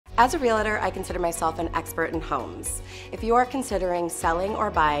As a realtor, I consider myself an expert in homes. If you are considering selling or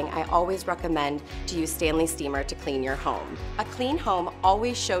buying, I always recommend to use Stanley Steamer to clean your home. A clean home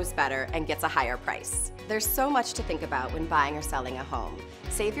always shows better and gets a higher price. There's so much to think about when buying or selling a home.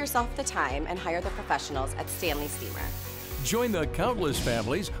 Save yourself the time and hire the professionals at Stanley Steamer. Join the countless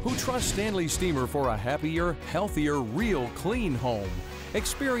families who trust Stanley Steamer for a happier, healthier, real clean home.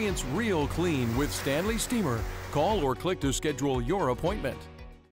 Experience real clean with Stanley Steamer. Call or click to schedule your appointment.